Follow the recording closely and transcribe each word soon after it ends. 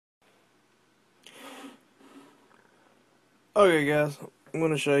Okay guys, I'm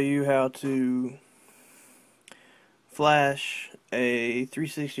going to show you how to flash a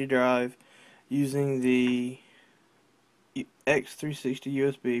 360 drive using the X360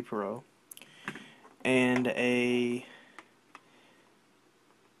 USB PRO and a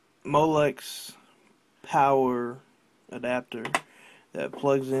Molex power adapter that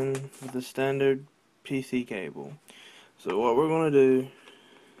plugs in with the standard PC cable. So what we're going to do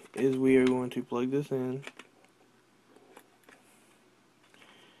is we are going to plug this in.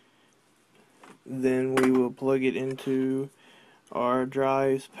 Then we will plug it into our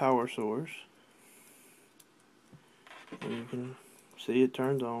drive's power source. And you can see it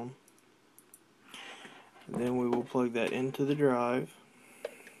turns on. And then we will plug that into the drive.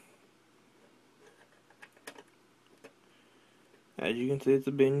 As you can see, it's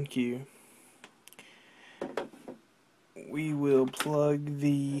a bin queue. We will plug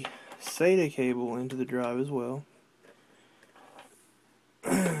the SATA cable into the drive as well.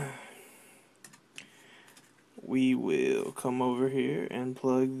 We will come over here and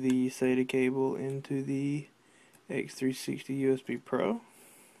plug the SATA cable into the X360 USB PRO.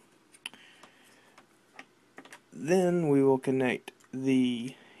 Then we will connect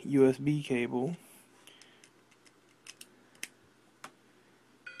the USB cable.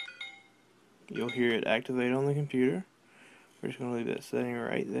 You'll hear it activate on the computer. We're just going to leave that setting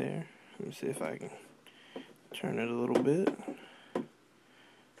right there. Let me see if I can turn it a little bit.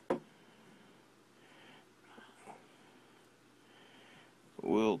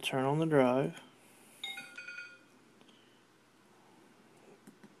 We'll turn on the drive.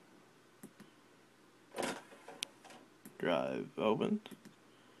 Drive opened.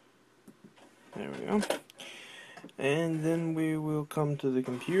 There we go. And then we will come to the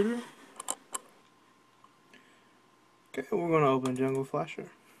computer. Okay, we're going to open Jungle Flasher.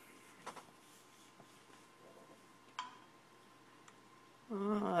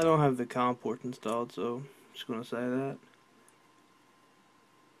 I don't have the COM port installed, so I'm just going to say that.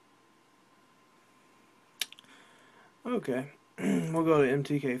 Okay, we'll go to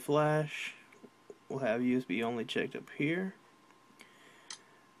MTK Flash. We'll have USB only checked up here.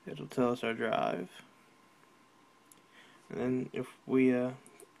 It'll tell us our drive. And then if we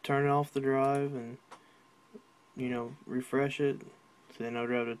turn off the drive and refresh it, say no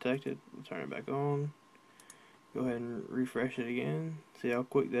drive detected, we'll turn it back on. Go ahead and refresh it again. See how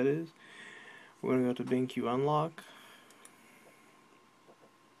quick that is. We're going to go to bin queue unlock.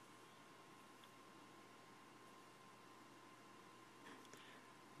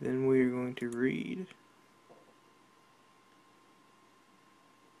 Then we are going to read.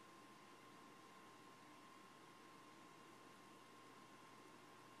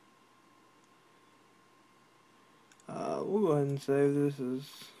 We'll go ahead and save this as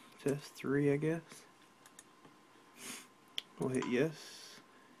test 3, I guess. We'll hit yes.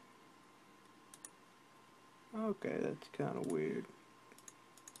 Okay, that's kind of weird.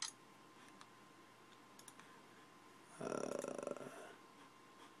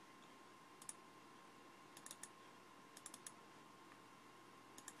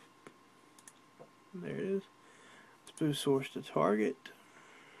 There it is. Let's do source to target.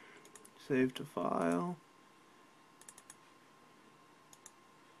 Save to file.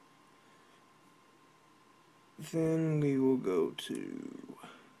 Then we will go to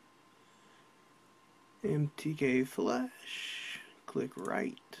MTK Flash. Click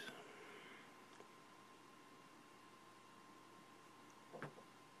right.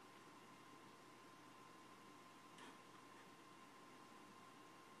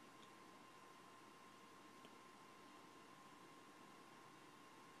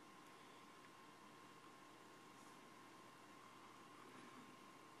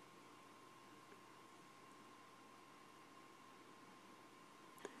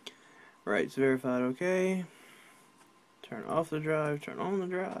 Right, it's verified okay. Turn off the drive, turn on the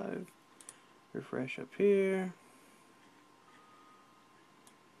drive. Refresh up here.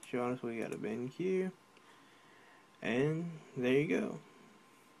 Showing us we got a bin queue. And there you go.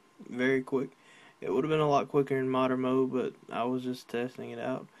 Very quick. It would have been a lot quicker in modern mode, but I was just testing it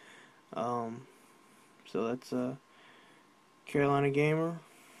out. So that's Carolina Gamer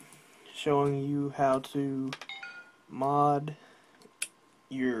showing you how to mod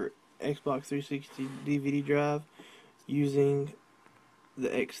your Xbox 360 DVD drive using the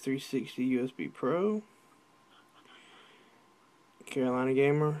X360 USB PRO. Carolina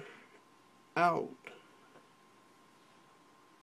Gamer out.